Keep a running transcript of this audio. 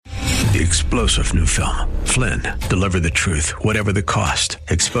The explosive new film, Flynn, deliver the truth, whatever the cost,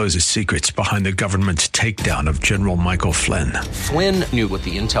 exposes secrets behind the government's takedown of General Michael Flynn. Flynn knew what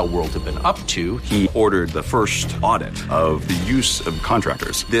the intel world had been up to. He ordered the first audit of the use of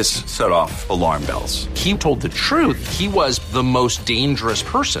contractors. This set off alarm bells. He told the truth. He was the most dangerous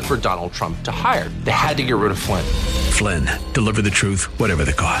person for Donald Trump to hire. They had to get rid of Flynn. Flynn, deliver the truth, whatever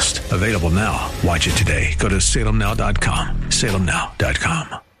the cost. Available now. Watch it today. Go to salemnow.com.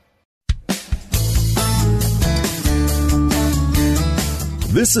 salemnow.com.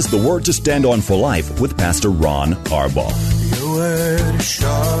 This is the Word to Stand On for Life with Pastor Ron Arbaugh. Your word is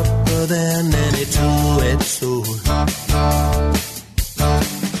sharper than any two-edged sword,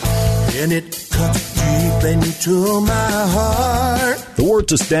 and it cuts deep into my heart. The Word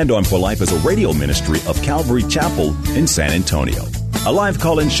to Stand On for Life is a radio ministry of Calvary Chapel in San Antonio. A live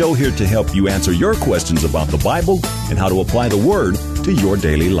call-in show here to help you answer your questions about the Bible and how to apply the Word to your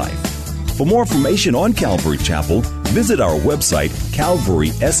daily life. For more information on Calvary Chapel, visit our website,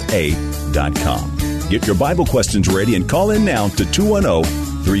 calvarysa.com. Get your Bible questions ready and call in now to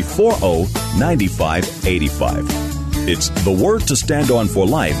 210-340-9585. It's The Word to Stand On for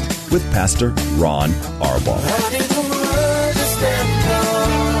Life with Pastor Ron Arbaugh.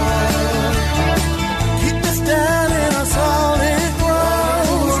 Keep us down in a solid ground.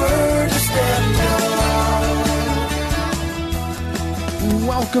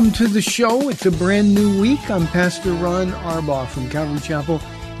 Welcome to the show. It's a brand new week. I'm Pastor Ron Arbaugh from Calvary Chapel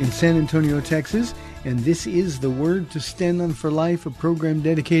in San Antonio, Texas. And this is The Word to Stand On for Life, a program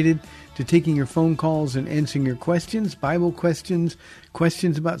dedicated to taking your phone calls and answering your questions, Bible questions,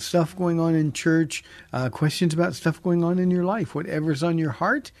 questions about stuff going on in church, questions about stuff going on in your life. Whatever's on your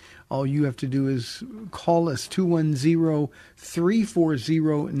heart, all you have to do is call us,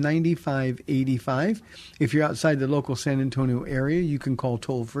 210-340-9585. If you're outside the local San Antonio area, you can call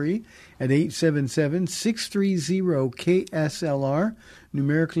toll-free at 877-630-KSLR.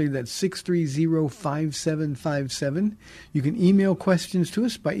 Numerically, that's 630-5757. You can email questions to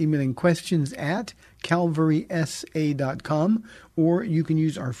us by emailing questions at calvarysa.com, or you can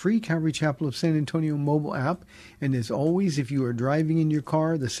use our free Calvary Chapel of San Antonio mobile app. And as always, if you are driving in your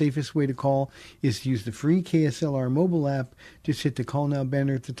car, the safest way to call is to use the free KSLR mobile app. Just hit the Call Now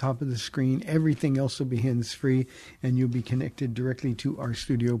banner at the top of the screen. Everything else will be hands-free, and you'll be connected directly to our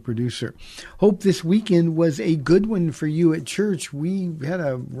studio producer. Hope this weekend was a good one for you at church. We had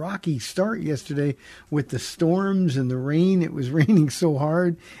a rocky start yesterday with the storms and the rain. It was raining so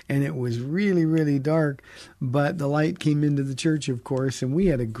hard, and it was really, really dark. But the light came into the church, of course, and we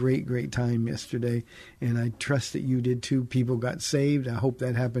had a great, great time yesterday. And I trust that you did too. People got saved. I hope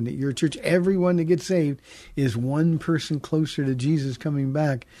that happened at your church. Everyone that gets saved is one person closer to Jesus coming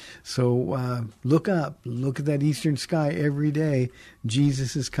back. So look up. Look at that eastern sky every day.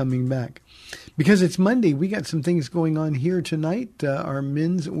 Jesus is coming back. Because it's Monday, we got some things going on here tonight. Our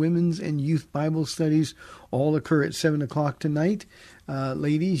men's, women's, and youth Bible studies all occur at 7 o'clock tonight.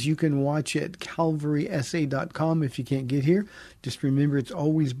 Ladies, you can watch at calvarysa.com if you can't get here. Just remember, it's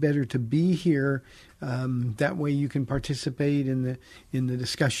always better to be here. That way you can participate in the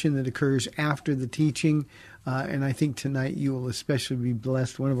discussion that occurs after the teaching. And I think tonight you will especially be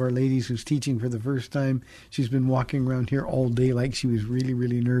blessed. One of our ladies who's teaching for the first time, she's been walking around here all day like she was really,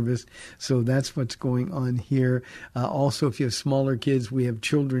 really nervous. So that's what's going on here. Also, if you have smaller kids, we have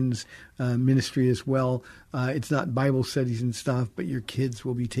children's ministry as well. It's not Bible studies and stuff, but your kids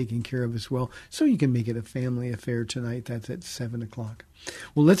will be taken care of as well. So you can make it a family affair tonight. That's at 7 o'clock.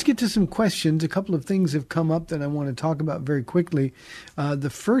 Well, let's get to some questions. A couple of things have come up that I want to talk about very quickly.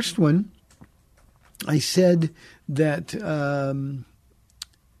 The first one, I said that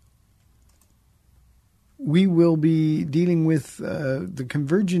we will be dealing with the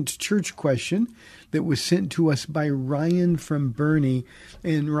Convergence Church question that was sent to us by Ryan from Bernie.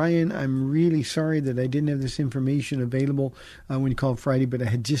 And Ryan, I'm really sorry that I didn't have this information available when you called Friday, but I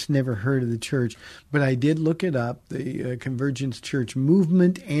had just never heard of the church. But I did look it up, the Convergence Church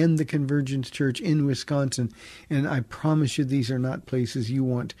movement and the Convergence Church in Wisconsin. And I promise you, these are not places you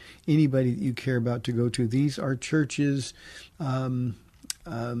want anybody that you care about to go to. These are churches,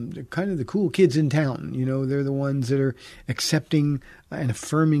 they're kind of the cool kids in town. You know, they're the ones that are accepting and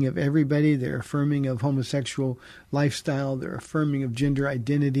affirming of everybody. They're affirming of homosexual lifestyle. They're affirming of gender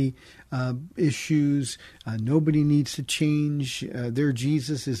identity issues. Nobody needs to change. Their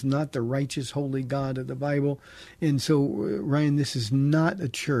Jesus is not the righteous, holy God of the Bible. And so, Ryan, this is not a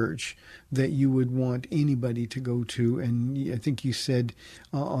church that you would want anybody to go to. And I think you said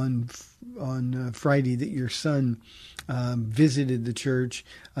on Friday that your son visited the church.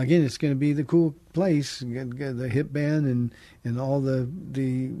 Again, it's going to be the cool place, the hip band and all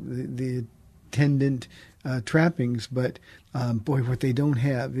the attendant trappings, but boy, what they don't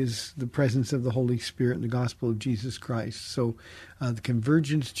have is the presence of the Holy Spirit and the gospel of Jesus Christ. So the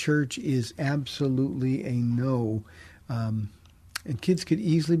Convergence Church is absolutely a no, and kids could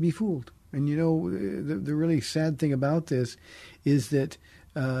easily be fooled. And you know, the really sad thing about this is that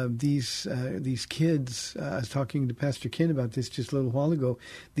these kids, I was talking to Pastor Ken about this just a little while ago,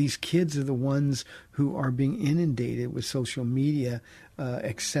 these kids are the ones who are being inundated with social media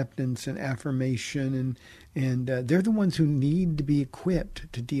acceptance and affirmation, and they're the ones who need to be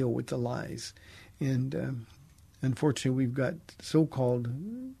equipped to deal with the lies. And unfortunately, we've got so-called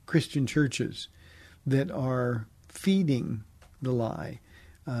Christian churches that are feeding the lie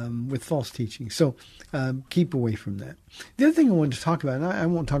with false teaching. So keep away from that. The other thing I wanted to talk about, and I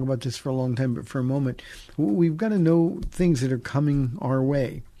won't talk about this for a long time, but for a moment, we've got to know things that are coming our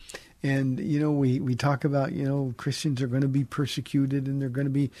way. And, you know, we talk about, you know, Christians are going to be persecuted, and there are going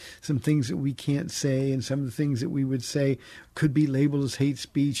to be some things that we can't say, and some of the things that we would say could be labeled as hate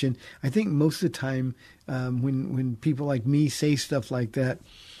speech. And I think most of the time when people like me say stuff like that,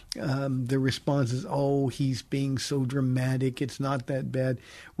 the response is, oh, he's being so dramatic. It's not that bad.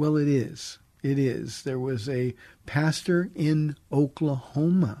 Well, it is. It is. There was a pastor in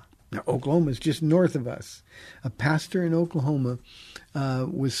Oklahoma. Now, Oklahoma is just north of us. A pastor in Oklahoma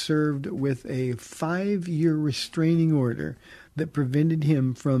was served with a 5-year restraining order that prevented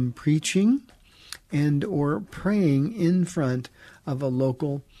him from preaching and or praying in front of a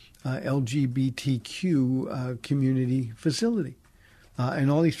local LGBTQ community facility. And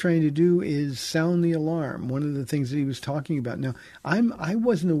all he's trying to do is sound the alarm. One of the things that he was talking about. Now, I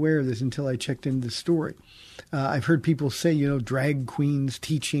wasn't aware of this until I checked into the story. I've heard people say, you know, drag queens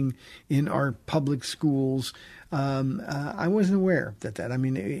teaching in our public schools. I wasn't aware that. I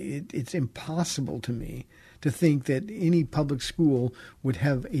mean, it's impossible to me to think that any public school would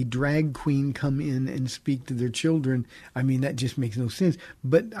have a drag queen come in and speak to their children. I mean, that just makes no sense.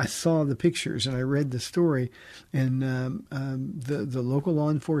 But I saw the pictures and I read the story, and the local law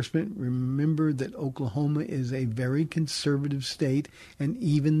enforcement remembered that Oklahoma is a very conservative state, and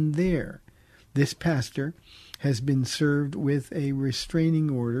even there, this pastor has been served with a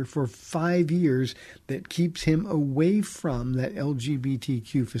restraining order for 5 years that keeps him away from that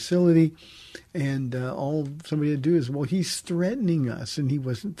LGBTQ facility. And all somebody had to do is, well, he's threatening us. And he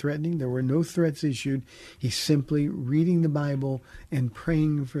wasn't threatening. There were no threats issued. He's simply reading the Bible and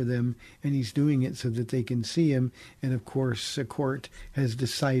praying for them. And he's doing it so that they can see him. And, of course, a court has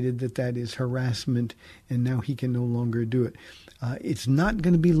decided that that is harassment. And now he can no longer do it. It's not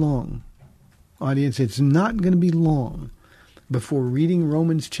going to be long. Audience, it's not going to be long before reading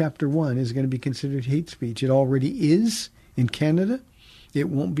Romans chapter 1 is going to be considered hate speech. It already is in Canada. It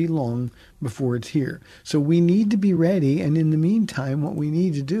won't be long before it's here. So we need to be ready. And in the meantime, what we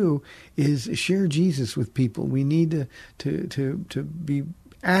need to do is share Jesus with people. We need to be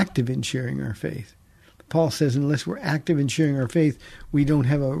active in sharing our faith. Paul says, unless we're active in sharing our faith, we don't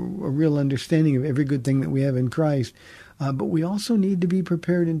have a real understanding of every good thing that we have in Christ. But we also need to be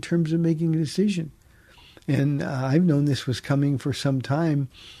prepared in terms of making a decision. And I've known this was coming for some time,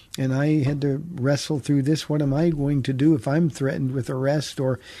 and I had to wrestle through this. What am I going to do if I'm threatened with arrest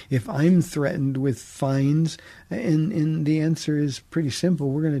or if I'm threatened with fines? And the answer is pretty simple.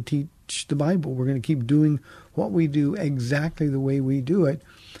 We're going to teach the Bible. We're going to keep doing what we do exactly the way we do it.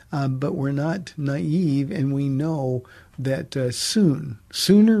 But we're not naive, and we know that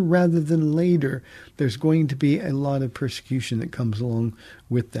sooner rather than later, there's going to be a lot of persecution that comes along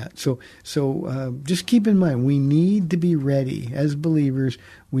with that. So just keep in mind, we need to be ready as believers.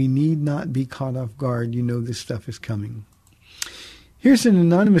 We need not be caught off guard. You know this stuff is coming. Here's an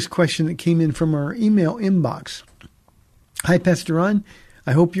anonymous question that came in from our email inbox. Hi, Pastor Ron.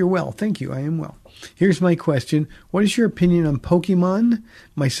 I hope you're well. Thank you. I am well. Here's my question. What is your opinion on Pokemon?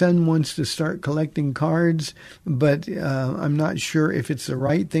 My son wants to start collecting cards, but I'm not sure if it's the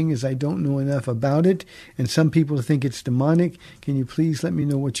right thing as I don't know enough about it. And some people think it's demonic. Can you please let me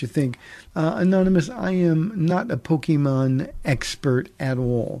know what you think? Anonymous, I am not a Pokemon expert at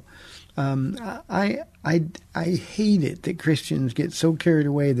all. I hate it that Christians get so carried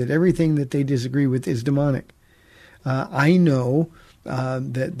away that everything that they disagree with is demonic. I know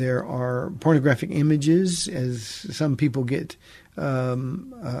that there are pornographic images as some people get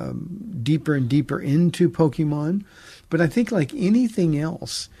deeper and deeper into Pokemon. But I think like anything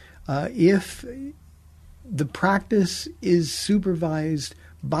else, if the practice is supervised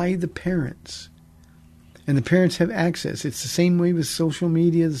by the parents And the parents have access. It's the same way with social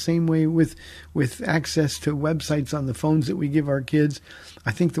media, the same way with access to websites on the phones that we give our kids.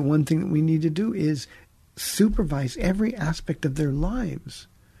 I think the one thing that we need to do is supervise every aspect of their lives.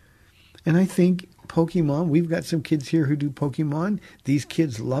 And I think Pokemon, we've got some kids here who do Pokemon. These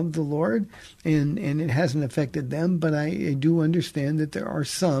kids love the Lord, and it hasn't affected them. But I do understand that there are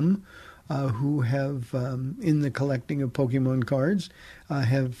some who have, in the collecting of Pokemon cards,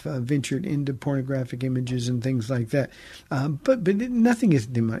 have ventured into pornographic images and things like that. But nothing is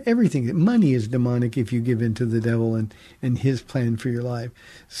demonic. Money is demonic if you give in to the devil and his plan for your life.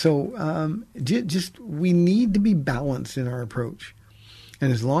 So we need to be balanced in our approach. And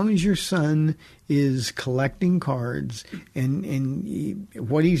as long as your son is collecting cards and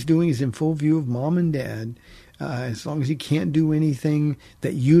what he's doing is in full view of mom and dad, as long as he can't do anything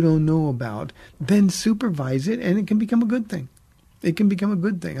that you don't know about, then supervise it, and it can become a good thing. It can become a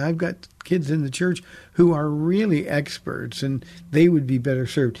good thing. I've got kids in the church who are really experts, and they would be better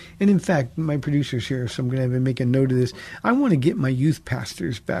served. And in fact, my producer's here, so I'm going to have to make a note of this. I want to get my youth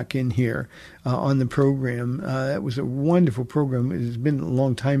pastors back in here on the program. That was a wonderful program. It's been a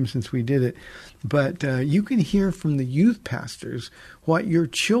long time since we did it. But you can hear from the youth pastors what your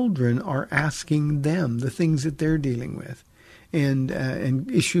children are asking them, the things that they're dealing with. And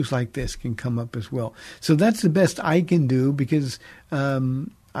issues like this can come up as well. So that's the best I can do, because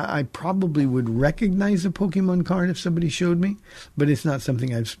I probably would recognize a Pokemon card if somebody showed me, but it's not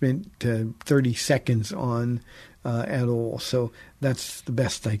something I've spent 30 seconds on at all. So that's the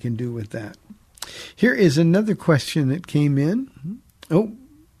best I can do with that. Here is another question that came in.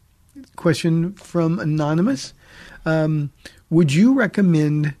 Question from Anonymous. Would you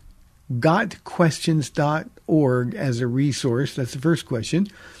recommend gotquestions.org as a resource? That's the first question.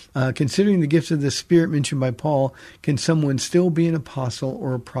 Considering the gifts of the Spirit mentioned by Paul, can someone still be an apostle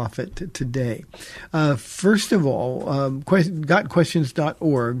or a prophet today? First of all,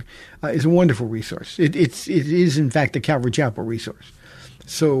 gotquestions.org is a wonderful resource. It is, in fact, a Calvary Chapel resource.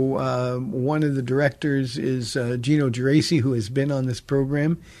 So one of the directors is Gino Geraci, who has been on this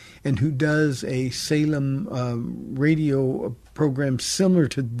program and who does a Salem radio program similar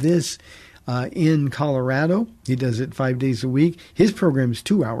to this in Colorado. He does it 5 days a week. His program is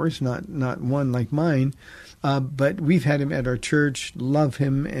 2 hours, not one like mine. But we've had him at our church, love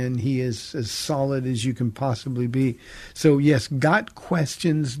him, and he is as solid as you can possibly be. So yes,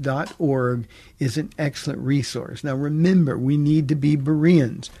 gotquestions.org is an excellent resource. Now remember, we need to be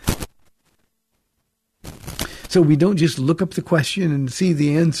Bereans. So we don't just look up the question and see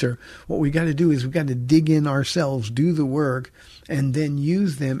the answer. What we got to do is we've got to dig in ourselves, do the work, and then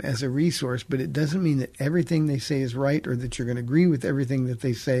use them as a resource. But it doesn't mean that everything they say is right or that you're going to agree with everything that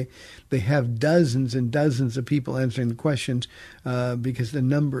they say. They have dozens and dozens of people answering the questions because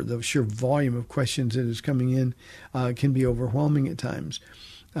the sheer volume of questions that is coming in can be overwhelming at times.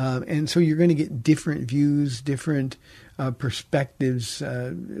 And so you're going to get different views, different perspectives,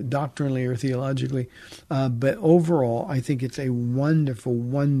 doctrinally or theologically. But overall, I think it's a wonderful,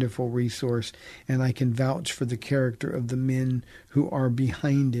 wonderful resource. And I can vouch for the character of the men who are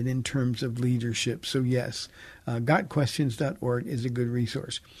behind it in terms of leadership. So yes, gotquestions.org is a good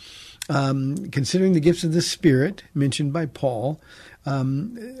resource. Considering the gifts of the Spirit mentioned by Paul,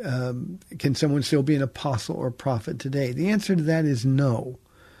 can someone still be an apostle or prophet today? The answer to that is no.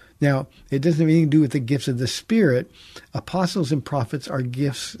 Now, it doesn't have anything to do with the gifts of the Spirit. Apostles and prophets are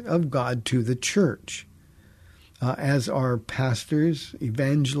gifts of God to the church, as are pastors,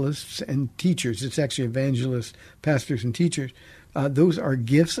 evangelists, and teachers. It's actually evangelists, pastors, and teachers. Those are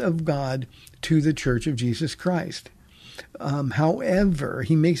gifts of God to the church of Jesus Christ. However,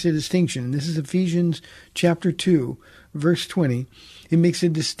 he makes a distinction, and this is Ephesians chapter 2, verse 20. He makes a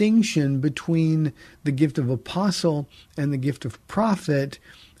distinction between the gift of apostle and the gift of prophet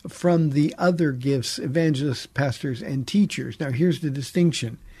from the other gifts, evangelists, pastors, and teachers. Now, here's the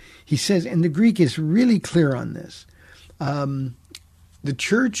distinction. He says, and the Greek is really clear on this, the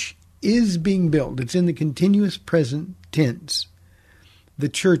church is being built. It's in the continuous present tense. The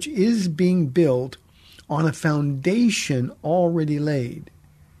church is being built on a foundation already laid.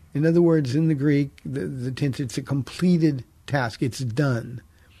 In other words, in the Greek, the tense, it's a completed task. It's done.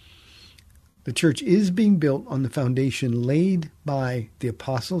 The church is being built on the foundation laid by the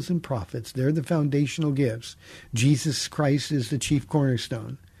apostles and prophets. They're the foundational gifts. Jesus Christ is the chief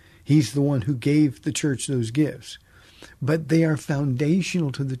cornerstone. He's the one who gave the church those gifts. but they are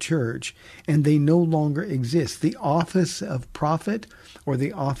foundational to the church, and they no longer exist. The office of prophet or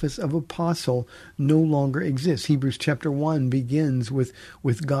the office of apostle no longer exists. Hebrews chapter 1 begins with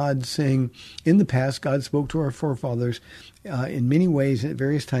God saying, in the past, God spoke to our forefathers in many ways at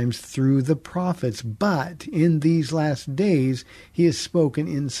various times through the prophets, but in these last days, he has spoken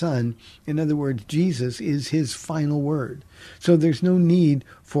in Son. In other words, Jesus is his final word. So there's no need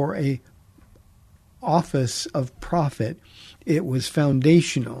for a office of prophet. It was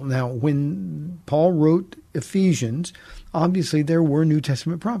foundational. Now, when Paul wrote Ephesians, obviously there were New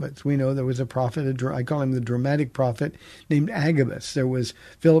Testament prophets. We know there was a prophet, I call him the dramatic prophet, named Agabus. There was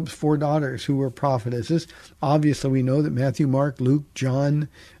Philip's 4 daughters who were prophetesses. Obviously, we know that Matthew, Mark, Luke, John,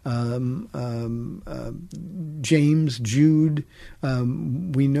 James, Jude,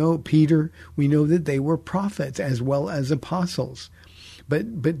 we know Peter, we know that they were prophets as well as apostles.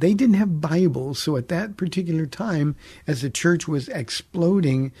 But they didn't have Bibles, so at that particular time, as the church was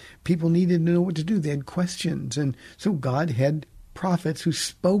exploding, people needed to know what to do. They had questions, and so God had prophets who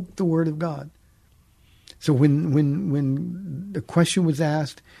spoke the word of God. So when the question was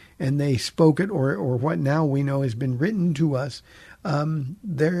asked and they spoke it, or what now we know has been written to us,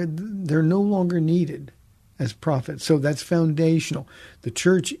 they're no longer needed as prophets. So that's foundational. The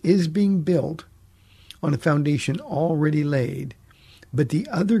church is being built on a foundation already laid. But the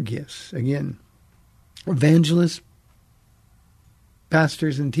other gifts, again, evangelists,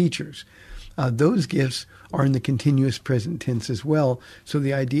 pastors, and teachers, those gifts are in the continuous present tense as well. So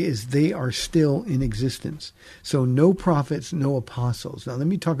the idea is they are still in existence. So no prophets, no apostles. Now let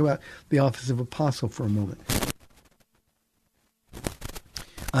me talk about the office of apostle for a moment.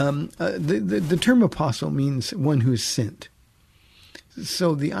 The term apostle means one who is sent.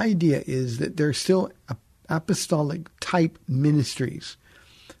 So the idea is that there's still apostolic type ministries,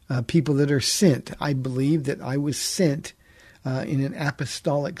 people that are sent. I believe that I was sent in an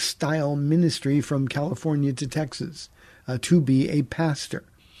apostolic style ministry from California to Texas to be a pastor.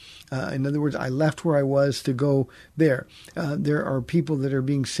 In other words, I left where I was to go there. There are people that are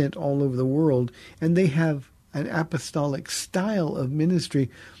being sent all over the world, and they have an apostolic style of ministry,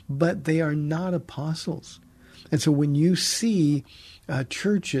 but they are not apostles. And so when you see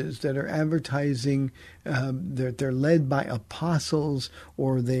churches that are advertising they're led by apostles,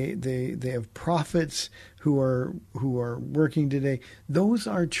 or they have prophets who are working today, those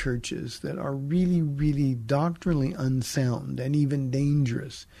are churches that are really, really doctrinally unsound and even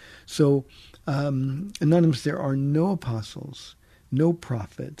dangerous. So, Anonymous, there are no apostles, no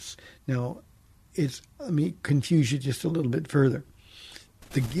prophets. Now, let me confuse you just a little bit further.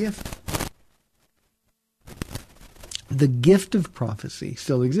 The gift of prophecy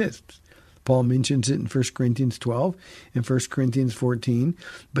still exists. Paul mentions it in 1 Corinthians 12 and 1 Corinthians 14,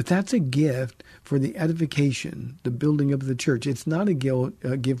 but that's a gift for the edification, the building of the church. It's not a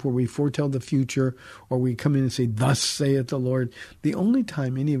gift where we foretell the future or we come in and say, thus saith the Lord. The only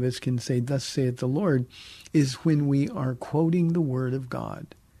time any of us can say, thus saith the Lord, is when we are quoting the word of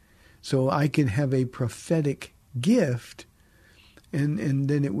God. So I could have a prophetic gift, and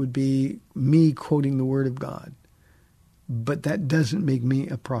then it would be me quoting the word of God. But that doesn't make me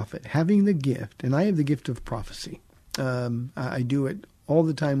a prophet. Having the gift, and I have the gift of prophecy. I do it all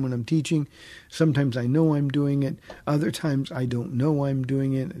the time when I'm teaching. Sometimes I know I'm doing it. Other times I don't know I'm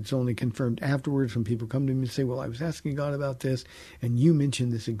doing it. It's only confirmed afterwards when people come to me and say, well, I was asking God about this, and you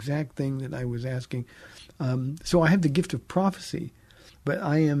mentioned this exact thing that I was asking. So I have the gift of prophecy, but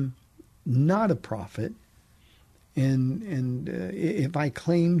I am not a prophet. And if I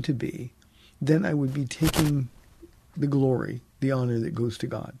claim to be, then I would be taking the glory, the honor that goes to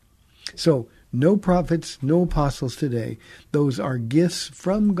God. So no prophets, no apostles today. Those are gifts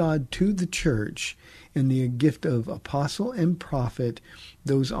from God to the church. And the gift of apostle and prophet,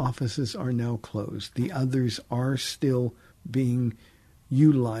 those offices are now closed. The others are still being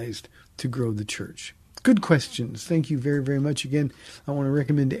utilized to grow the church. Good questions. Thank you very, very much. Again, I want to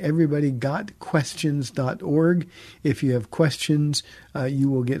recommend to everybody gotquestions.org. If you have questions, you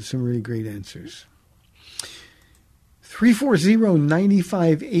will get some really great answers.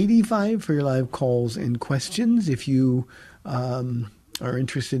 340-9585 for your live calls and questions. If you are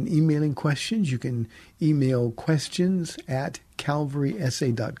interested in emailing questions, you can email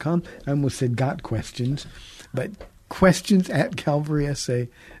questions@calvarysa.com. I almost said got questions, but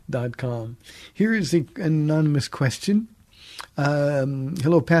questions@calvarysa.com. Here is an anonymous question.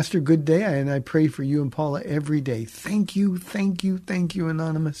 Hello, Pastor. Good day, and I pray for you and Paula every day. Thank you, thank you, thank you,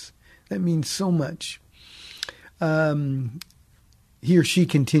 Anonymous. That means so much. He or she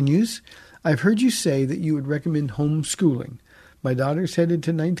continues, I've heard you say that you would recommend homeschooling, My daughter's headed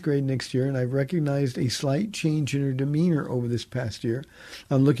to 9th grade next year, and I've recognized a slight change in her demeanor over this past year.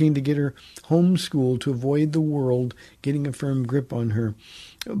 I'm looking to get her homeschooled to avoid the world getting a firm grip on her.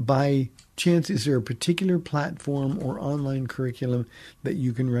 By chance, is there a particular platform or online curriculum that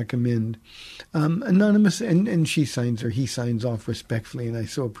you can recommend? Anonymous, and he signs off respectfully, and I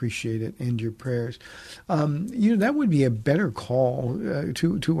so appreciate it, and your prayers. That would be a better call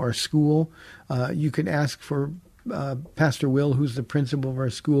to our school. You could ask for Pastor Will, who's the principal of our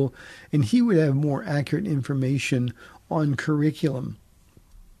school, and he would have more accurate information on curriculum.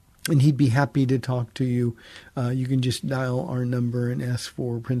 And he'd be happy to talk to you. You can just dial our number and ask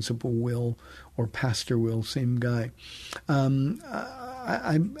for Principal Will or Pastor Will, same guy.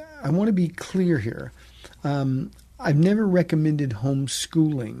 I want to be clear here. I've never recommended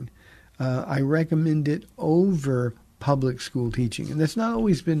homeschooling. I recommend it over public school teaching. And that's not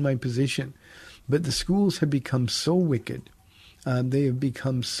always been my position. But the schools have become so wicked. They have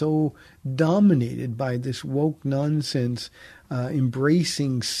become so dominated by this woke nonsense,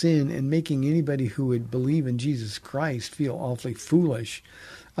 embracing sin and making anybody who would believe in Jesus Christ feel awfully foolish.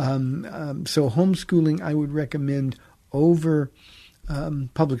 So homeschooling I would recommend over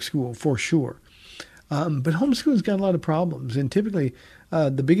public school for sure. But homeschooling's got a lot of problems. And typically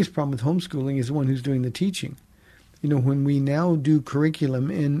the biggest problem with homeschooling is the one who's doing the teaching. When we now do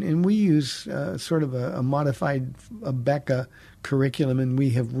curriculum, and we use sort of a modified Becca curriculum, and we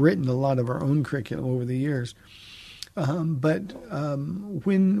have written a lot of our own curriculum over the years. But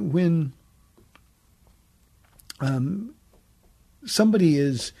when somebody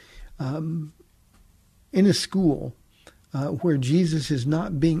is in a school where Jesus is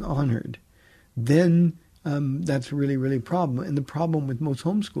not being honored, then that's really, really a problem. And the problem with most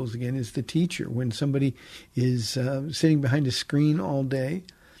homeschools, again, is the teacher. When somebody is sitting behind a screen all day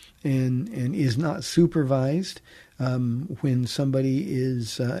and is not supervised, when somebody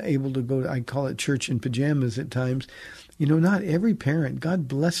is able to go to, I call it church in pajamas at times, not every parent, God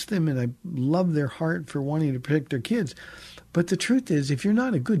bless them, and I love their heart for wanting to protect their kids. But the truth is, if you're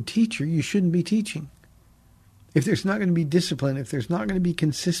not a good teacher, you shouldn't be teaching. If there's not going to be discipline, if there's not going to be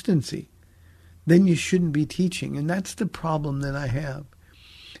consistency, then you shouldn't be teaching. And that's the problem that I have.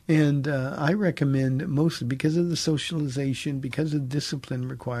 And I recommend, mostly because of the socialization, because of the discipline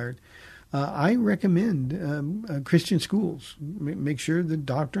required, I recommend Christian schools. Make sure the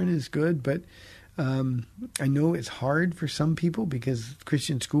doctrine is good, but I know it's hard for some people because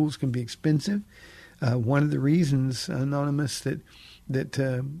Christian schools can be expensive. One of the reasons, Anonymous,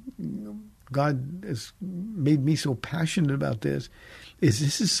 that God has made me so passionate about this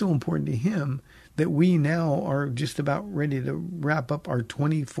is so important to him that we now are just about ready to wrap up our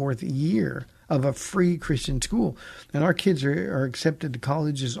 24th year of a free Christian school. And our kids are accepted to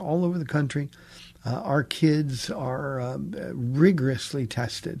colleges all over the country. Our kids are rigorously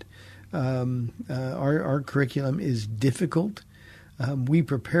tested. Our curriculum is difficult. We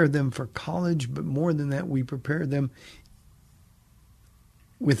prepare them for college, but more than that, we prepare them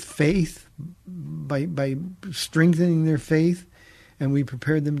with faith, by strengthening their faith, and we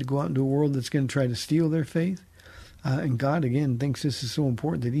prepare them to go out into a world that's going to try to steal their faith. And God, again, thinks this is so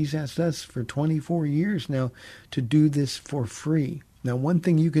important that he's asked us for 24 years now to do this for free. Now, one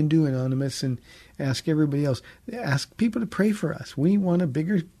thing you can do, Anonymous, and ask everybody else, ask people to pray for us. We want a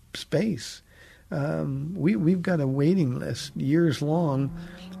bigger space. We've got a waiting list years long,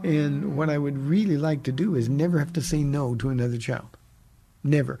 and what I would really like to do is never have to say no to another child.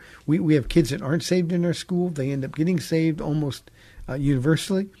 Never. We have kids that aren't saved in our school. They end up getting saved almost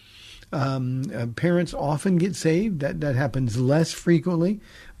universally. Parents often get saved. That happens less frequently,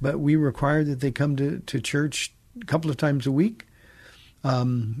 but we require that they come to church a couple of times a week, a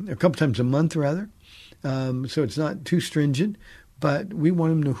couple times a month rather. So it's not too stringent, but we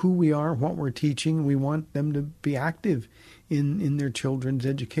want them to know who we are, what we're teaching. We want them to be active in their children's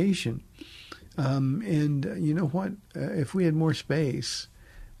education. And you know what? If we had more space,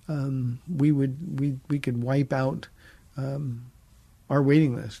 we could wipe out our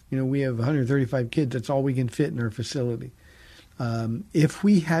waiting list. We have 135 kids. That's all we can fit in our facility. If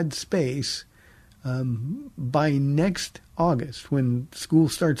we had space, by next August, when school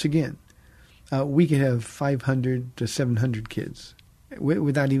starts again, we could have 500 to 700 kids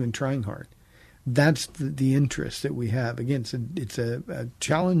without even trying hard. That's the interest that we have. Again, it's a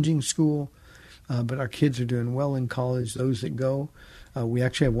challenging school. But our kids are doing well in college, those that go. We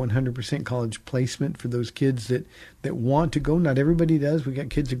actually have 100% college placement for those kids that want to go. Not everybody does. We got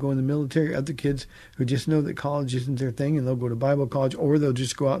kids that go in the military, other kids who just know that college isn't their thing, and they'll go to Bible college, or they'll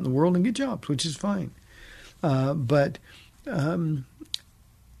just go out in the world and get jobs, which is fine. But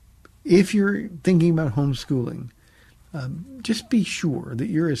if you're thinking about homeschooling, just be sure that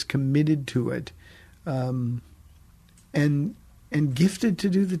you're as committed to it and gifted to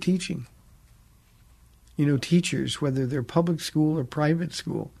do the teaching. You know, teachers, whether they're public school or private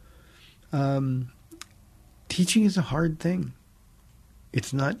school, teaching is a hard thing.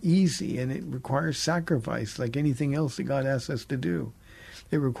 It's not easy, and it requires sacrifice, like anything else that God asks us to do.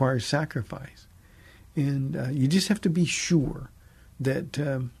 It requires sacrifice. And you just have to be sure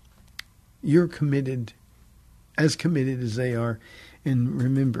that you're committed as they are. And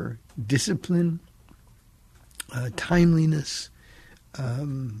remember, discipline, timeliness,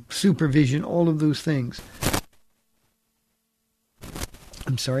 supervision, all of those things.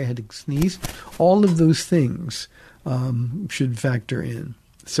 I'm sorry, I had to sneeze. All of those things should factor in.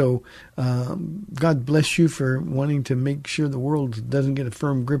 So God bless you for wanting to make sure the world doesn't get a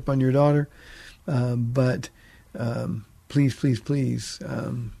firm grip on your daughter. But please, please, please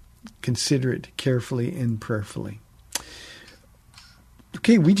consider it carefully and prayerfully.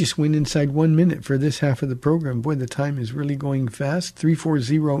 Okay, we just went inside 1 minute for this half of the program. Boy, the time is really going fast.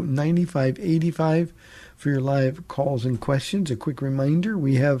 340-9585 for your live calls and questions. A quick reminder,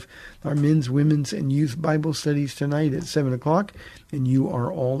 we have our men's, women's, and youth Bible studies tonight at 7 o'clock, and you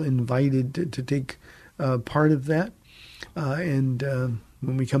are all invited to take part of that.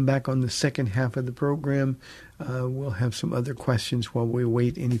 When we come back on the second half of the program, we'll have some other questions while we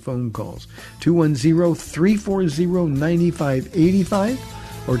await any phone calls. 210-340-9585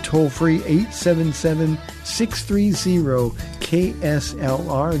 or toll-free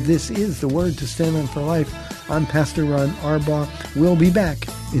 877-630-KSLR. This is the Word to Stand On for Life. I'm Pastor Ron Arbaugh. We'll be back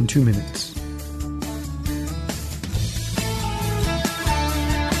in 2 minutes.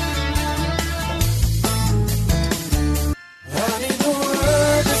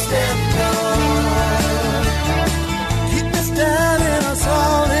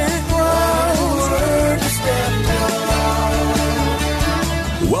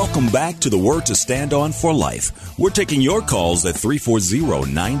 Welcome back to the Word to Stand On for Life. We're taking your calls at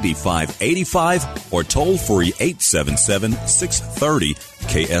 340-9585 or toll-free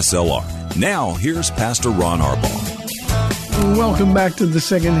 877-630-KSLR. Now, here's Pastor Ron Arbaugh. Welcome back to the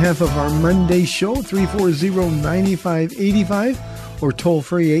second half of our Monday show, 340-9585 or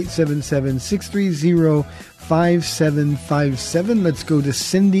toll-free 877-630-5757. Let's go to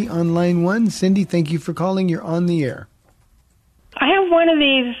Cindy on line 1. Cindy, thank you for calling. You're on the air. I have one of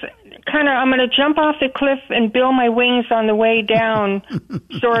these I'm going to jump off the cliff and build my wings on the way down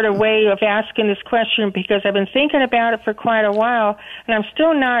sort of way of asking this question, because I've been thinking about it for quite a while, and I'm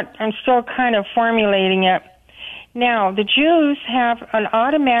still kind of formulating it. Now, the Jews have an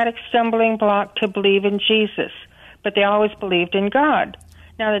automatic stumbling block to believe in Jesus, but they always believed in God.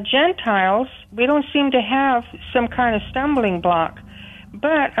 Now, the Gentiles, we don't seem to have some kind of stumbling block,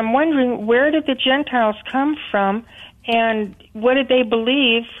 but I'm wondering, where did the Gentiles come from? And what did they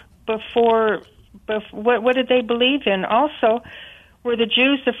believe before what did they believe in? Also, were the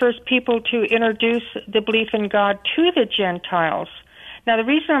Jews the first people to introduce the belief in God to the Gentiles? Now, the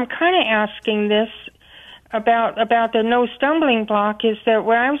reason I'm kind of asking this about the no stumbling block is that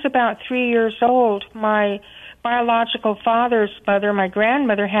when I was about 3 years old, my biological father's mother, my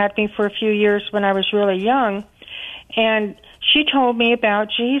grandmother, had me for a few years when I was really young, and she told me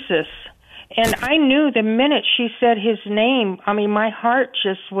about Jesus. And I knew the minute she said his name, I mean, my heart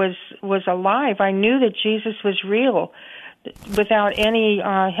just was alive. I knew that Jesus was real without any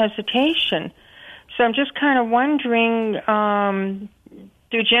hesitation. So I'm just kind of wondering,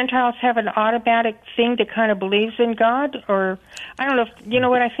 do Gentiles have an automatic thing that kind of believes in God? Or, I don't know, you know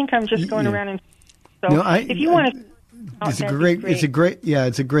what, I think I'm just going around and... So no, if you want to... It's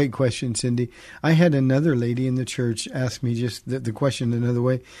a great question, Cindy. I had another lady in the church ask me just the question another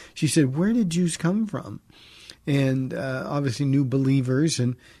way. She said, "Where did Jews come from?" And obviously, new believers,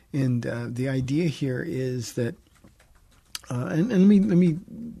 and the idea here is that, and let me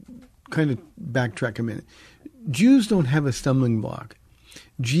kind of backtrack a minute. Jews don't have a stumbling block.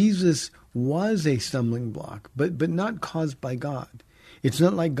 Jesus was a stumbling block, but not caused by God. It's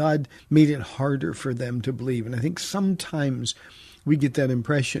not like God made it harder for them to believe. And I think sometimes we get that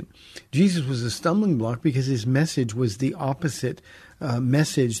impression. Jesus was a stumbling block because his message was the opposite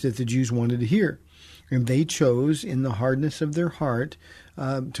message that the Jews wanted to hear. And they chose, in the hardness of their heart,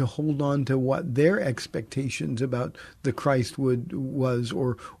 to hold on to what their expectations about the Christ was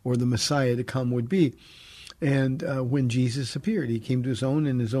or the Messiah to come would be. And when Jesus appeared, he came to his own,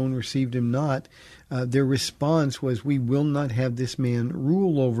 and his own received him not. Their response was, we will not have this man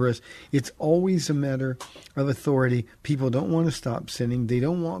rule over us. It's always a matter of authority. People don't want to stop sinning. They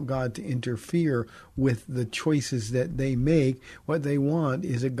don't want God to interfere with the choices that they make. What they want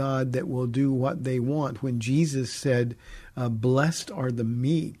is a God that will do what they want. When Jesus said, blessed are the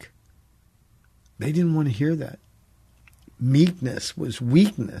meek, they didn't want to hear that. Meekness was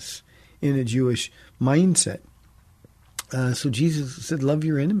weakness in a Jewish mindset. So Jesus said, love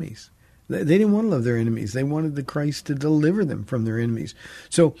your enemies. They didn't want to love their enemies. They wanted the Christ to deliver them from their enemies.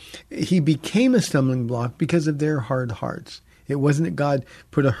 So he became a stumbling block because of their hard hearts. It wasn't that God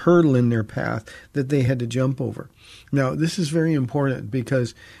put a hurdle in their path that they had to jump over. Now, this is very important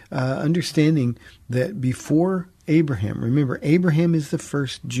because understanding that before Abraham, remember, Abraham is the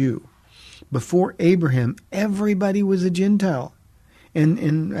first Jew. Before Abraham, everybody was a Gentile.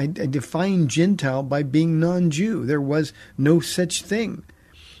 And I define Gentile by being non-Jew. There was no such thing.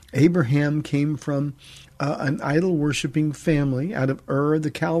 Abraham came from an idol-worshiping family out of Ur of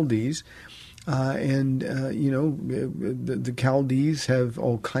the Chaldees. The Chaldees have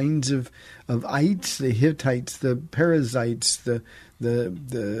all kinds of ites, the Hittites, the Perizzites,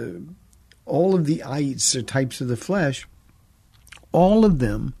 the all of the ites are types of the flesh. All of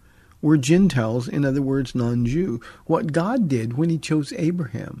them were Gentiles, in other words, non-Jew. What God did when he chose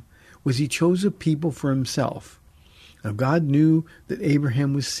Abraham was he chose a people for himself. Now, God knew that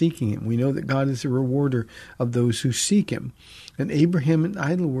Abraham was seeking him. We know that God is a rewarder of those who seek him. And Abraham, an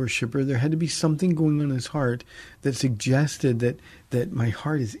idol worshiper, there had to be something going on in his heart that suggested that my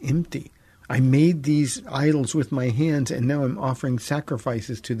heart is empty. I made these idols with my hands, and now I'm offering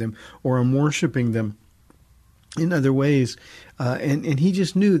sacrifices to them, or I'm worshiping them in other ways. And he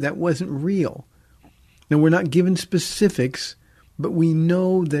just knew that wasn't real. Now, we're not given specifics, but we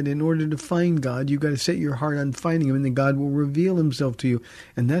know that in order to find God, you've got to set your heart on finding him, and then God will reveal himself to you.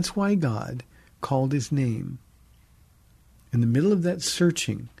 And that's why God called his name. In the middle of that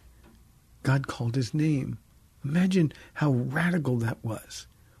searching, God called his name. Imagine how radical that was.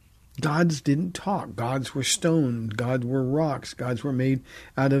 Gods didn't talk. Gods were stone. Gods were rocks. Gods were made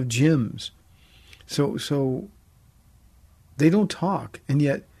out of gems. So they don't talk. And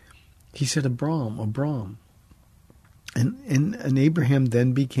yet he said, Abram. And Abraham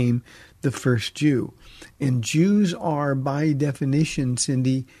then became the first Jew. And Jews are, by definition,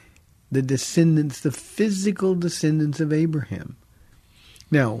 Cindy, the descendants, the physical descendants of Abraham.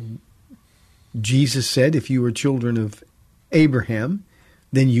 Now, Jesus said, if you were children of Abraham,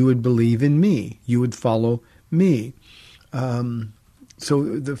 then you would believe in me. You would follow me. So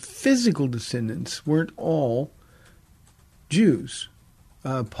the physical descendants weren't all Jews.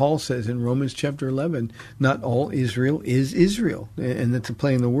 Paul says in Romans chapter 11, not all Israel is Israel. And that's a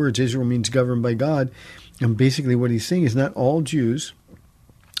play on the words. Israel means governed by God. And basically what he's saying is not all Jews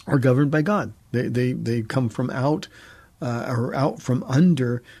are governed by God. They come from out from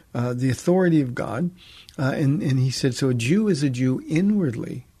under the authority of God. And he said, so a Jew is a Jew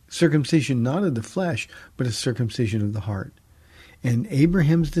inwardly, circumcision not of the flesh, but a circumcision of the heart. And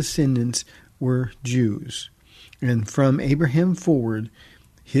Abraham's descendants were Jews. And from Abraham forward,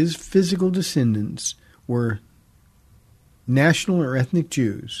 his physical descendants were national or ethnic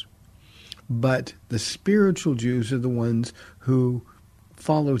Jews. But the spiritual Jews are the ones who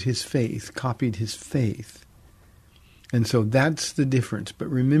followed his faith, copied his faith. And so that's the difference. But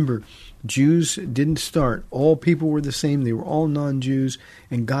remember, Jews didn't start. All people were the same. They were all non-Jews.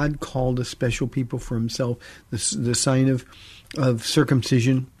 And God called a special people for himself. The sign of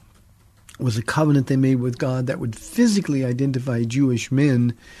circumcision was a covenant they made with God that would physically identify Jewish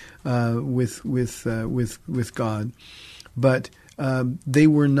men with God. But they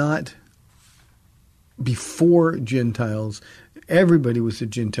were not before Gentiles. Everybody was a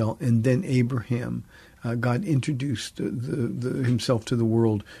Gentile. And then Abraham, God introduced himself to the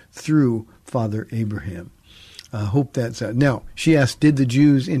world through Father Abraham. Hope that's out. Now, she asked, did the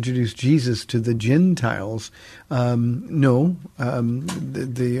Jews introduce Jesus to the Gentiles? No.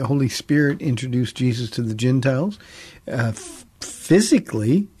 The Holy Spirit introduced Jesus to the Gentiles.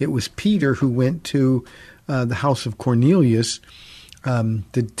 Physically, it was Peter who went to the house of Cornelius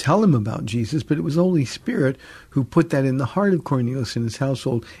to tell him about Jesus, but it was the Holy Spirit who put that in the heart of Cornelius and his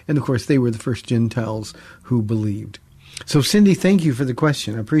household. And, of course, they were the first Gentiles who believed. So, Cindy, thank you for the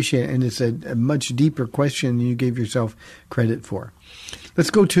question. I appreciate it. And it's a much deeper question than you gave yourself credit for. Let's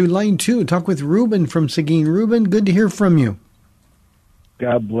go to line 2 and talk with Reuben from Seguin. Reuben, good to hear from you.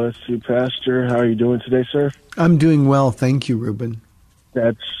 God bless you, Pastor. How are you doing today, sir? I'm doing well. Thank you, Reuben.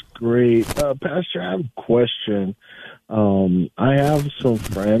 That's great. Pastor, I have a question. I have some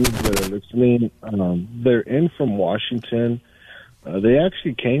friends that are listening. They're in from Washington. They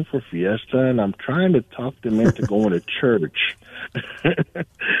actually came for Fiesta, and I'm trying to talk them into going to church.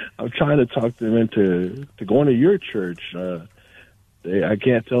 I'm trying to talk them into going to your church. I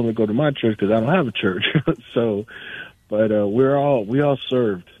can't tell them to go to my church because I don't have a church. But we all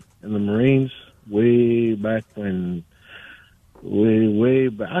served in the Marines way back when. Way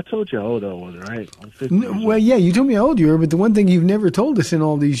back. I told you how old I was, right? I'm 50 years old. Well, yeah, you told me how old you were, but the one thing you've never told us in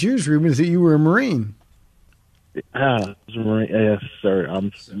all these years, Ruben, is that you were a Marine. I was a Marine. Yes, sir.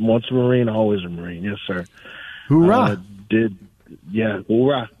 I'm once a Marine, always a Marine. Yes, sir. Hoorah!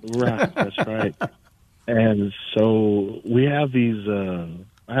 Hoorah! That's right. And so we have these.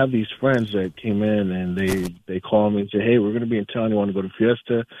 I have these friends that came in and they called me and said, "Hey, we're going to be in town. You want to go to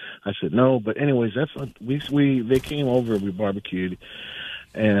Fiesta?" I said, "No," but anyways, they came over. We barbecued,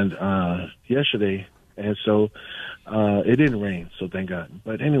 and yesterday, and so it didn't rain, so thank God.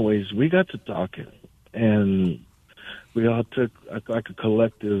 But anyways, we got to talking, and we all took like a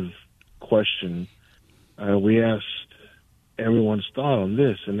collective question. We asked everyone's thought on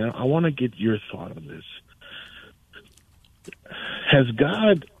this, and now I want to get your thought on this. Has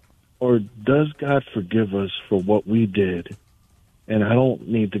God, or does God forgive us for what we did? And I don't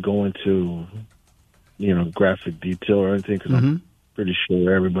need to go into, graphic detail or anything, because I'm pretty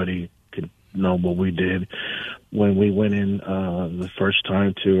sure everybody could know what we did when we went in the first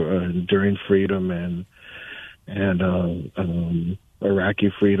time to during freedom and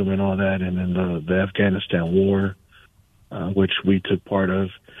Iraqi freedom and all that, and then the Afghanistan war, which we took part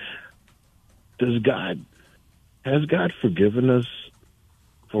of. Has God forgiven us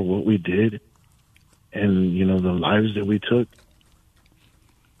for what we did and, the lives that we took?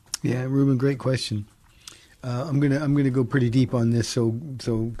 Yeah, Ruben, great question. I'm gonna go pretty deep on this, so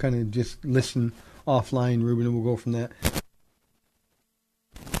kind of just listen offline, Ruben, and we'll go from that.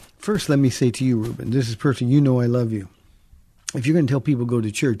 First, let me say to you, Ruben, this is personal. You know I love you. If you're going to tell people go to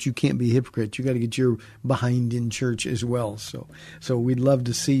church, you can't be a hypocrite. You got to get your behind in church as well. So we'd love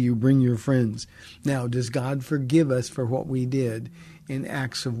to see you bring your friends. Now, does God forgive us for what we did in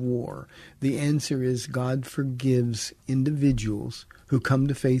acts of war? The answer is God forgives individuals who come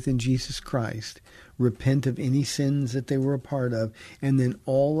to faith in Jesus Christ, repent of any sins that they were a part of, and then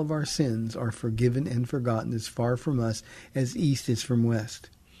all of our sins are forgiven and forgotten as far from us as east is from west.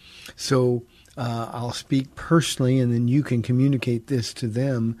 So I'll speak personally, and then you can communicate this to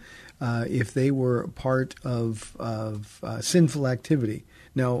them if they were part of sinful activity.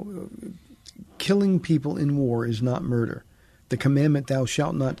 Now, killing people in war is not murder. The commandment, thou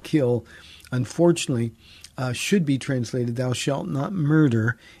shalt not kill, unfortunately, should be translated, thou shalt not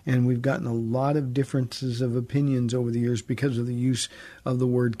murder. And we've gotten a lot of differences of opinions over the years because of the use of the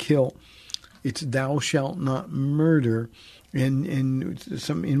word kill. It's thou shalt not murder. And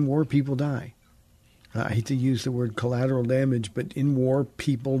in war, people die. I hate to use the word collateral damage, but in war,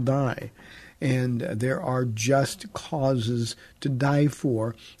 people die. And there are just causes to die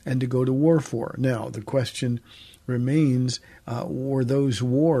for and to go to war for. Now, the question remains, were those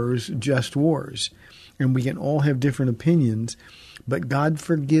wars just wars? And we can all have different opinions, but God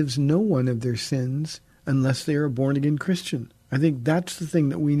forgives no one of their sins unless they are a born-again Christian. I think that's the thing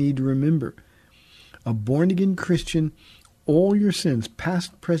that we need to remember. A born-again Christian, all your sins,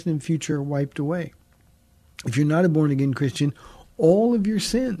 past, present, and future, are wiped away. If you're not a born-again Christian, all of your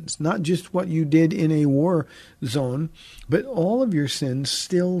sins, not just what you did in a war zone, but all of your sins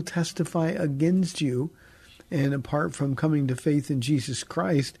still testify against you. And apart from coming to faith in Jesus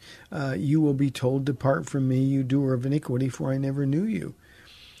Christ, you will be told, depart from me, you doer of iniquity, for I never knew you.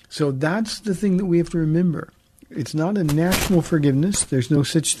 So that's the thing that we have to remember. It's not a national forgiveness. There's no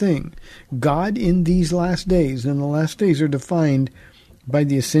such thing. God in these last days, and the last days are defined by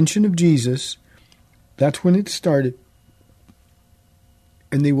the ascension of Jesus. That's when it started.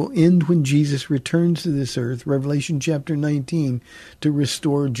 And they will end when Jesus returns to this earth, Revelation chapter 19, to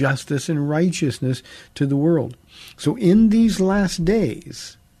restore justice and righteousness to the world. So in these last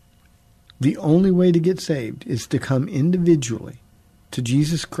days, the only way to get saved is to come individually to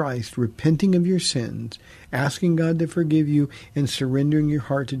Jesus Christ, repenting of your sins, asking God to forgive you, and surrendering your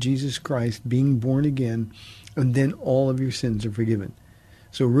heart to Jesus Christ, being born again, and then all of your sins are forgiven.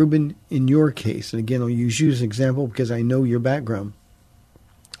 So Reuben, in your case, and again, I'll use you as an example because I know your background,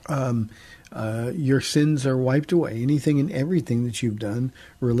 your sins are wiped away. Anything and everything that you've done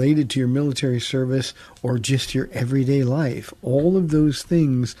related to your military service or just your everyday life, all of those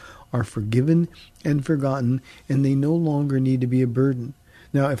things are forgiven and forgotten, and they no longer need to be a burden.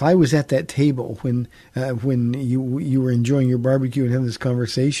 Now, if I was at that table when you were enjoying your barbecue and having this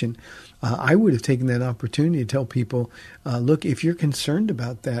conversation, I would have taken that opportunity to tell people, look, if you're concerned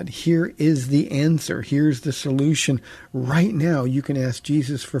about that, here is the answer. Here's the solution. Right now, you can ask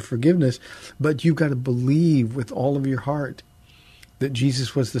Jesus for forgiveness, but you've got to believe with all of your heart that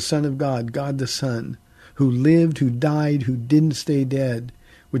Jesus was the Son of God, God the Son, who lived, who died, who didn't stay dead,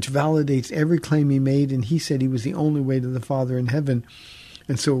 which validates every claim he made, and he said he was the only way to the Father in heaven.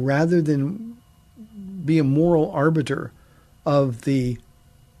 And so rather than be a moral arbiter of the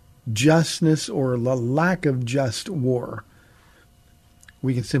justness or the lack of just war,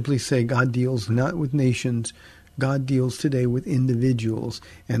 we can simply say God deals not with nations, God deals today with individuals.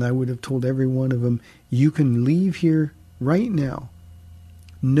 And I would have told every one of them, you can leave here right now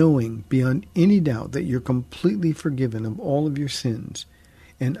knowing beyond any doubt that you're completely forgiven of all of your sins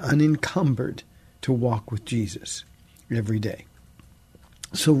and unencumbered to walk with Jesus every day.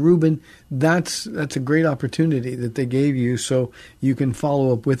 So, Reuben, that's a great opportunity that they gave you, so you can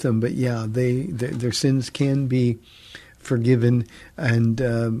follow up with them. But yeah, their sins can be forgiven. And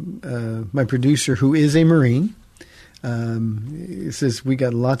my producer, who is a Marine, says we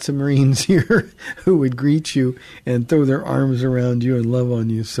got lots of Marines here who would greet you and throw their arms around you and love on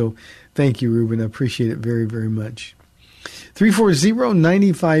you. So, thank you, Reuben. I appreciate it very, very much.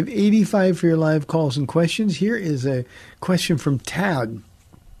 340-9585 for your live calls and questions. Here is a question from Tad.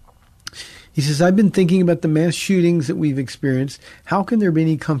 He says, I've been thinking about the mass shootings that we've experienced. How can there be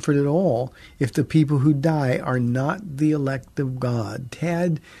any comfort at all if the people who die are not the elect of God?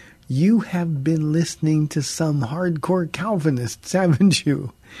 Tad, you have been listening to some hardcore Calvinists, haven't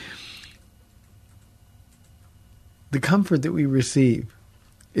you? The comfort that we receive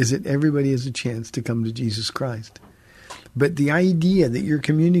is that everybody has a chance to come to Jesus Christ. But the idea that you're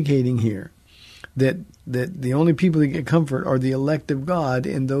communicating here, that the only people that get comfort are the elect of God,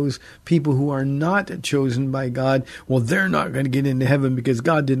 and those people who are not chosen by God, well, they're not going to get into heaven because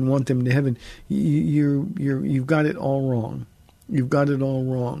God didn't want them to heaven. You've got it all wrong. You've got it all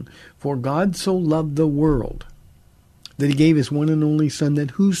wrong. For God so loved the world that he gave his one and only Son,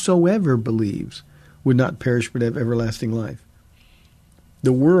 that whosoever believes would not perish but have everlasting life.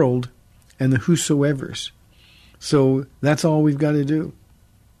 The world and the whosoevers. So that's all we've got to do.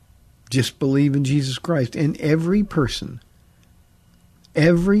 Just believe in Jesus Christ. And every person,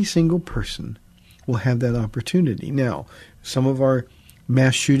 every single person will have that opportunity. Now, some of our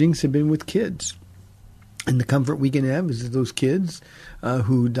mass shootings have been with kids. And the comfort we can have is that those kids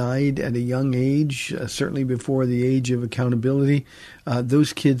who died at a young age, certainly before the age of accountability,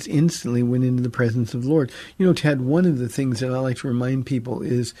 those kids instantly went into the presence of the Lord. You know, Ted, one of the things that I like to remind people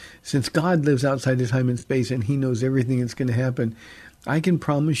is, since God lives outside of time and space and he knows everything that's going to happen, I can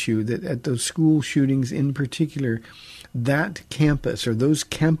promise you that at those school shootings in particular, that campus or those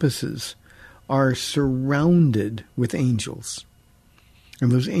campuses are surrounded with angels.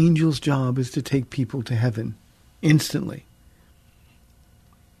 And those angels' job is to take people to heaven instantly.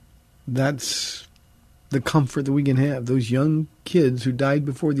 That's the comfort that we can have. Those young kids who died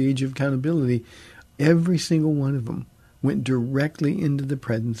before the age of accountability, every single one of them went directly into the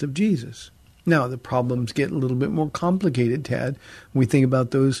presence of Jesus. Now, the problems get a little bit more complicated, Tad, when we think about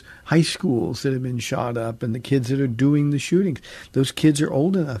those high schools that have been shot up and the kids that are doing the shootings. Those kids are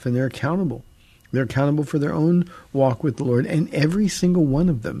old enough and they're accountable. They're accountable for their own walk with the Lord, and every single one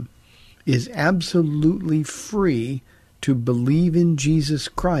of them is absolutely free to believe in Jesus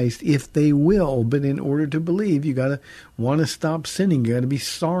Christ if they will. But in order to believe, you got to want to stop sinning. You got to be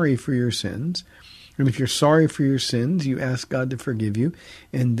sorry for your sins. And if you're sorry for your sins, you ask God to forgive you,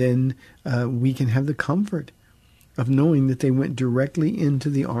 and then we can have the comfort of knowing that they went directly into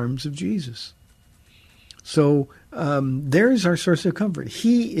the arms of Jesus. So there's our source of comfort.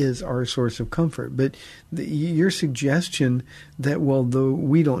 He is our source of comfort. But your suggestion that, well, though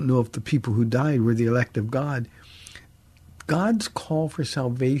we don't know if the people who died were the elect of God, God's call for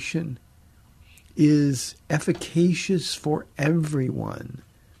salvation is efficacious for everyone.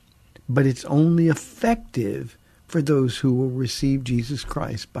 But it's only effective for those who will receive Jesus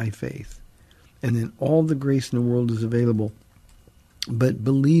Christ by faith. And then all the grace in the world is available. But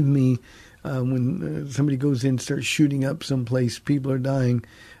believe me, when somebody goes in and starts shooting up someplace, people are dying,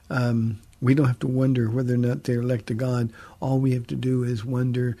 we don't have to wonder whether or not they're elect to God. All we have to do is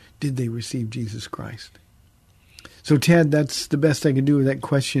wonder, did they receive Jesus Christ? So, Ted, that's the best I can do with that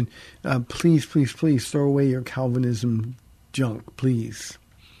question. Please, please, please throw away your Calvinism junk, please.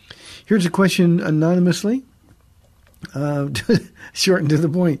 Here's a question anonymously, short and to the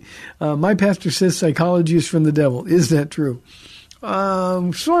point. My pastor says psychology is from the devil. Is that true?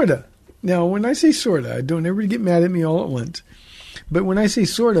 Sort of. Now, when I say sort of, don't ever get mad at me all at once. But when I say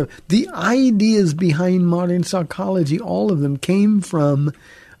sort of, the ideas behind modern psychology, all of them came from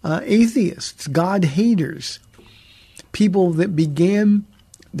atheists, God haters, people that began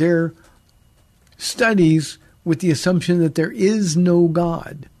their studies with the assumption that there is no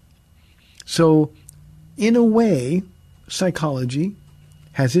God. So, in a way, psychology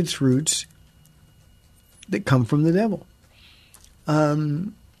has its roots that come from the devil.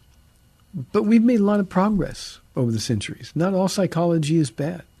 But we've made a lot of progress over the centuries. Not all psychology is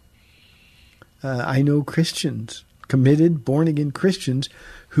bad. I know Christians, committed, born-again Christians,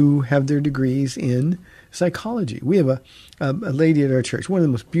 who have their degrees in psychology. We have a lady at our church, one of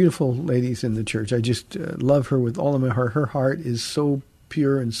the most beautiful ladies in the church. I just love her with all of my heart. Her heart is so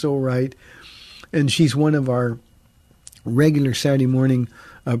pure and so right. And she's one of our regular Saturday morning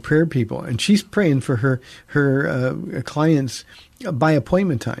prayer people. And she's praying for her clients by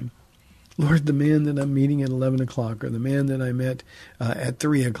appointment time. Lord, the man that I'm meeting at 11 o'clock, or the man that I met at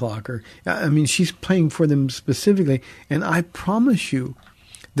 3 o'clock. She's praying for them specifically. And I promise you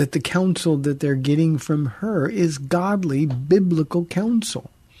that the counsel that they're getting from her is godly, biblical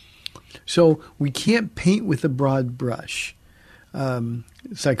counsel. So we can't paint with a broad brush.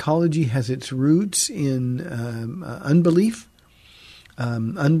 Psychology has its roots in unbelief.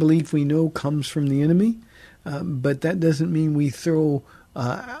 Unbelief, we know, comes from the enemy. But that doesn't mean we throw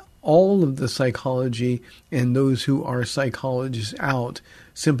all of the psychology and those who are psychologists out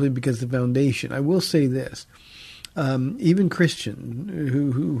simply because of the foundation. I will say this. Even Christians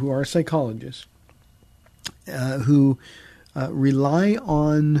who are psychologists, who rely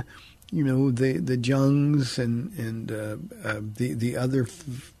on, the Jungs and the other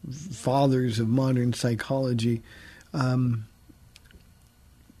fathers of modern psychology,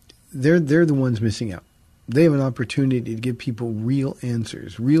 they're the ones missing out. They have an opportunity to give people real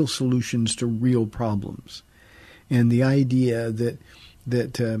answers, real solutions to real problems, and the idea that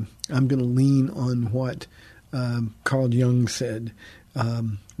I'm going to lean on what Carl Jung said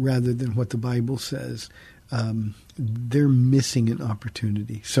rather than what the Bible says, they're missing an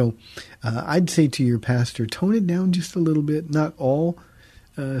opportunity. So I'd say to your pastor, tone it down just a little bit. Not all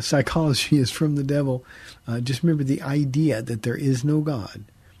psychology is from the devil. Just remember the idea that there is no God.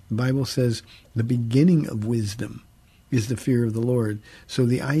 The Bible says the beginning of wisdom is the fear of the Lord. So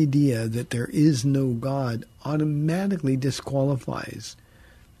the idea that there is no God automatically disqualifies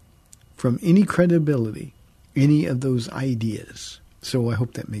from any credibility any of those ideas. So I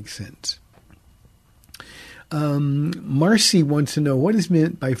hope that makes sense. Marcy wants to know, what is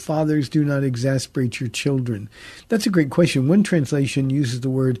meant by fathers do not exasperate your children? That's a great question. One translation uses the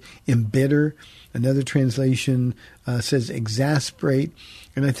word embitter. Another translation says exasperate.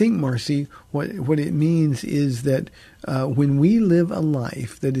 And I think, Marcy, what it means is that when we live a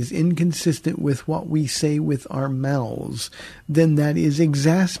life that is inconsistent with what we say with our mouths, then that is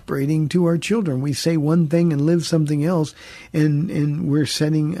exasperating to our children. We say one thing and live something else, and we're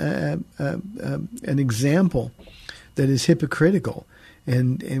setting an example that is hypocritical.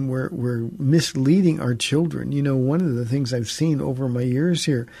 And we're misleading our children. One of the things I've seen over my years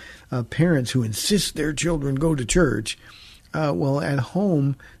here, parents who insist their children go to church. Well, at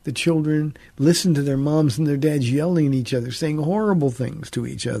home, the children listen to their moms and their dads yelling at each other, saying horrible things to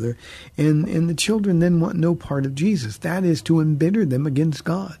each other. And the children then want no part of Jesus. That is to embitter them against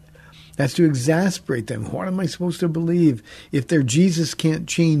God. That's to exasperate them. What am I supposed to believe? If their Jesus can't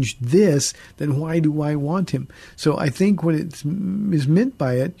change this, then why do I want him? So I think what is meant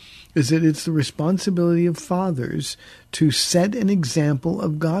by it is that it's the responsibility of fathers to set an example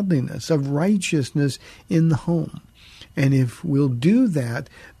of godliness, of righteousness in the home. And if we'll do that,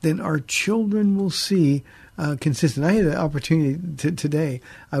 then our children will see consistent. I had an opportunity today.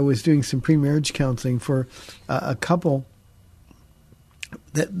 I was doing some pre-marriage counseling for a couple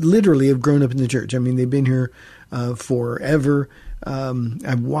that literally have grown up in the church. I mean, they've been here forever.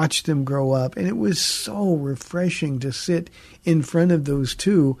 I've watched them grow up, and it was so refreshing to sit in front of those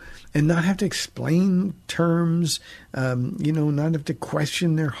two and not have to explain terms, not have to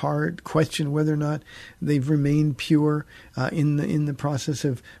question their heart, question whether or not they've remained pure in the process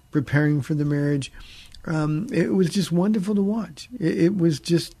of preparing for the marriage. It was just wonderful to watch. It was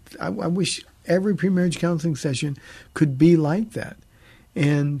just, I wish every pre-marriage counseling session could be like that.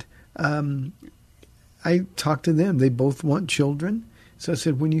 And I talked to them. They both want children. So I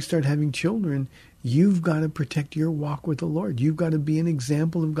said, when you start having children, you've got to protect your walk with the Lord. You've got to be an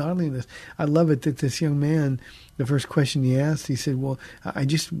example of godliness. I love it that this young man, the first question he asked, he said, well, I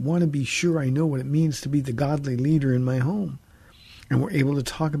just want to be sure I know what it means to be the godly leader in my home. And we're able to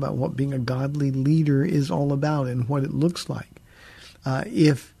talk about what being a godly leader is all about and what it looks like.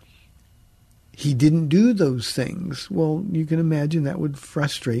 If he didn't do those things. Well, you can imagine that would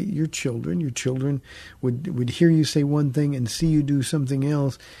frustrate your children. Your children would hear you say one thing and see you do something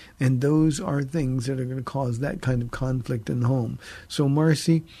else. And those are things that are going to cause that kind of conflict in the home. So,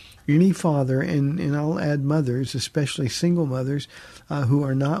 Marcy, any father, and I'll add mothers, especially single mothers, who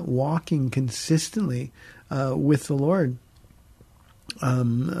are not walking consistently with the Lord,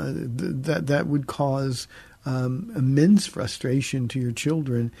 that would cause immense frustration to your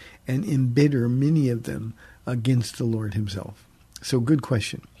children and embitter many of them against the Lord himself. So good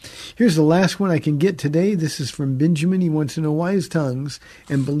question. Here's the last one I can get today. This is from Benjamin. He wants to know, why is tongues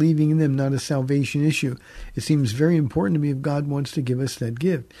and believing in them not a salvation issue? It seems very important to me if God wants to give us that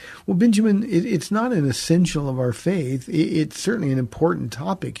gift. Well, Benjamin, it's not an essential of our faith. It's certainly an important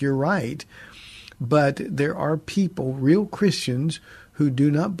topic. You're right. But there are people, real Christians, who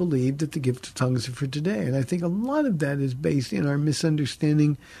do not believe that the gift of tongues are for today. And I think a lot of that is based in our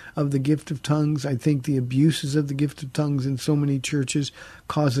misunderstanding of the gift of tongues. I think the abuses of the gift of tongues in so many churches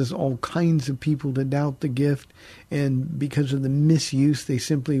causes all kinds of people to doubt the gift. And because of the misuse, they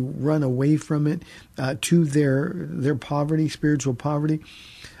simply run away from it to their poverty, spiritual poverty.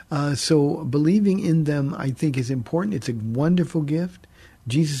 So believing in them, I think, is important. It's a wonderful gift.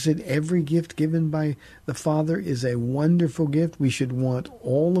 Jesus said every gift given by the Father is a wonderful gift. We should want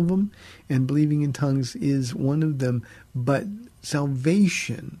all of them, and believing in tongues is one of them. But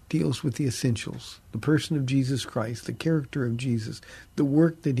salvation deals with the essentials, the person of Jesus Christ, the character of Jesus, the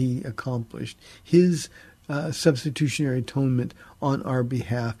work that he accomplished, his substitutionary atonement on our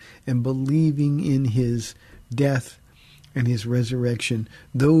behalf, and believing in his death and his resurrection.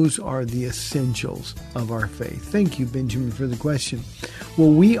 Those are the essentials of our faith. Thank you, Benjamin, for the question.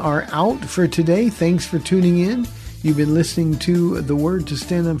 Well, we are out for today. Thanks for tuning in. You've been listening to The Word to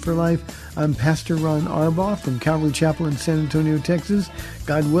Stand On for Life. I'm Pastor Ron Arbaugh from Calvary Chapel in San Antonio, Texas.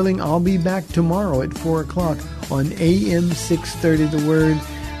 God willing, I'll be back tomorrow at 4 o'clock on AM 630 The Word.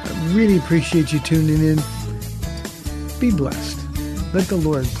 I really appreciate you tuning in. Be blessed. Let the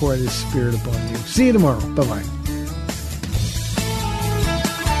Lord pour out his Spirit upon you. See you tomorrow. Bye-bye.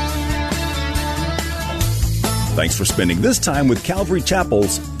 Thanks for spending this time with Calvary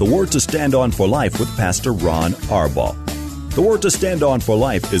Chapel's The Word to Stand On for Life with Pastor Ron Arbaugh. The Word to Stand On for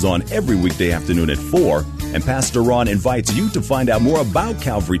Life is on every weekday afternoon at 4, and Pastor Ron invites you to find out more about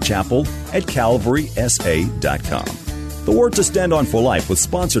Calvary Chapel at calvarysa.com. The Word to Stand On for Life was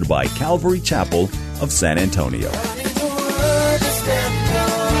sponsored by Calvary Chapel of San Antonio.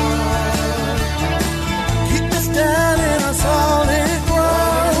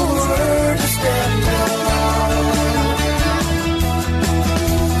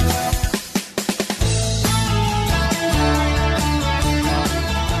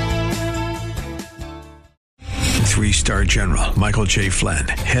 Three-star General Michael J. Flynn,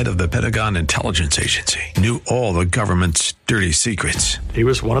 head of the Pentagon Intelligence Agency, knew all the government's dirty secrets. He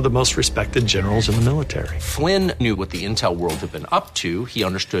was one of the most respected generals in the military. Flynn knew what the intel world had been up to. He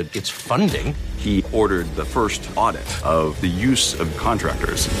understood its funding. He ordered the first audit of the use of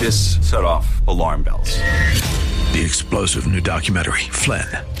contractors. This set off alarm bells. The explosive new documentary, Flynn,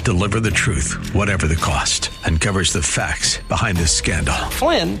 Deliver the Truth, Whatever the Cost, uncovers the facts behind this scandal.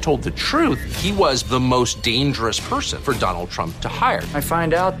 Flynn told the truth. He was the most dangerous person for Donald Trump to hire. I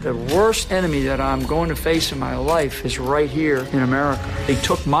find out the worst enemy that I'm going to face in my life is right here in America. They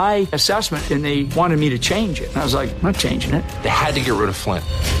took my assessment and they wanted me to change it. And I was like, I'm not changing it. They had to get rid of Flynn.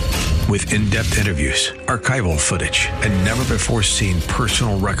 With in-depth interviews, archival footage, and never-before-seen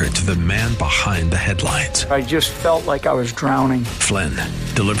personal records of the man behind the headlines. I just felt like I was drowning. Flynn,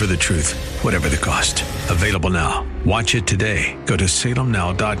 Deliver the Truth, Whatever the Cost. Available now. Watch it today. Go to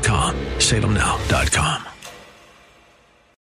salemnow.com. salemnow.com.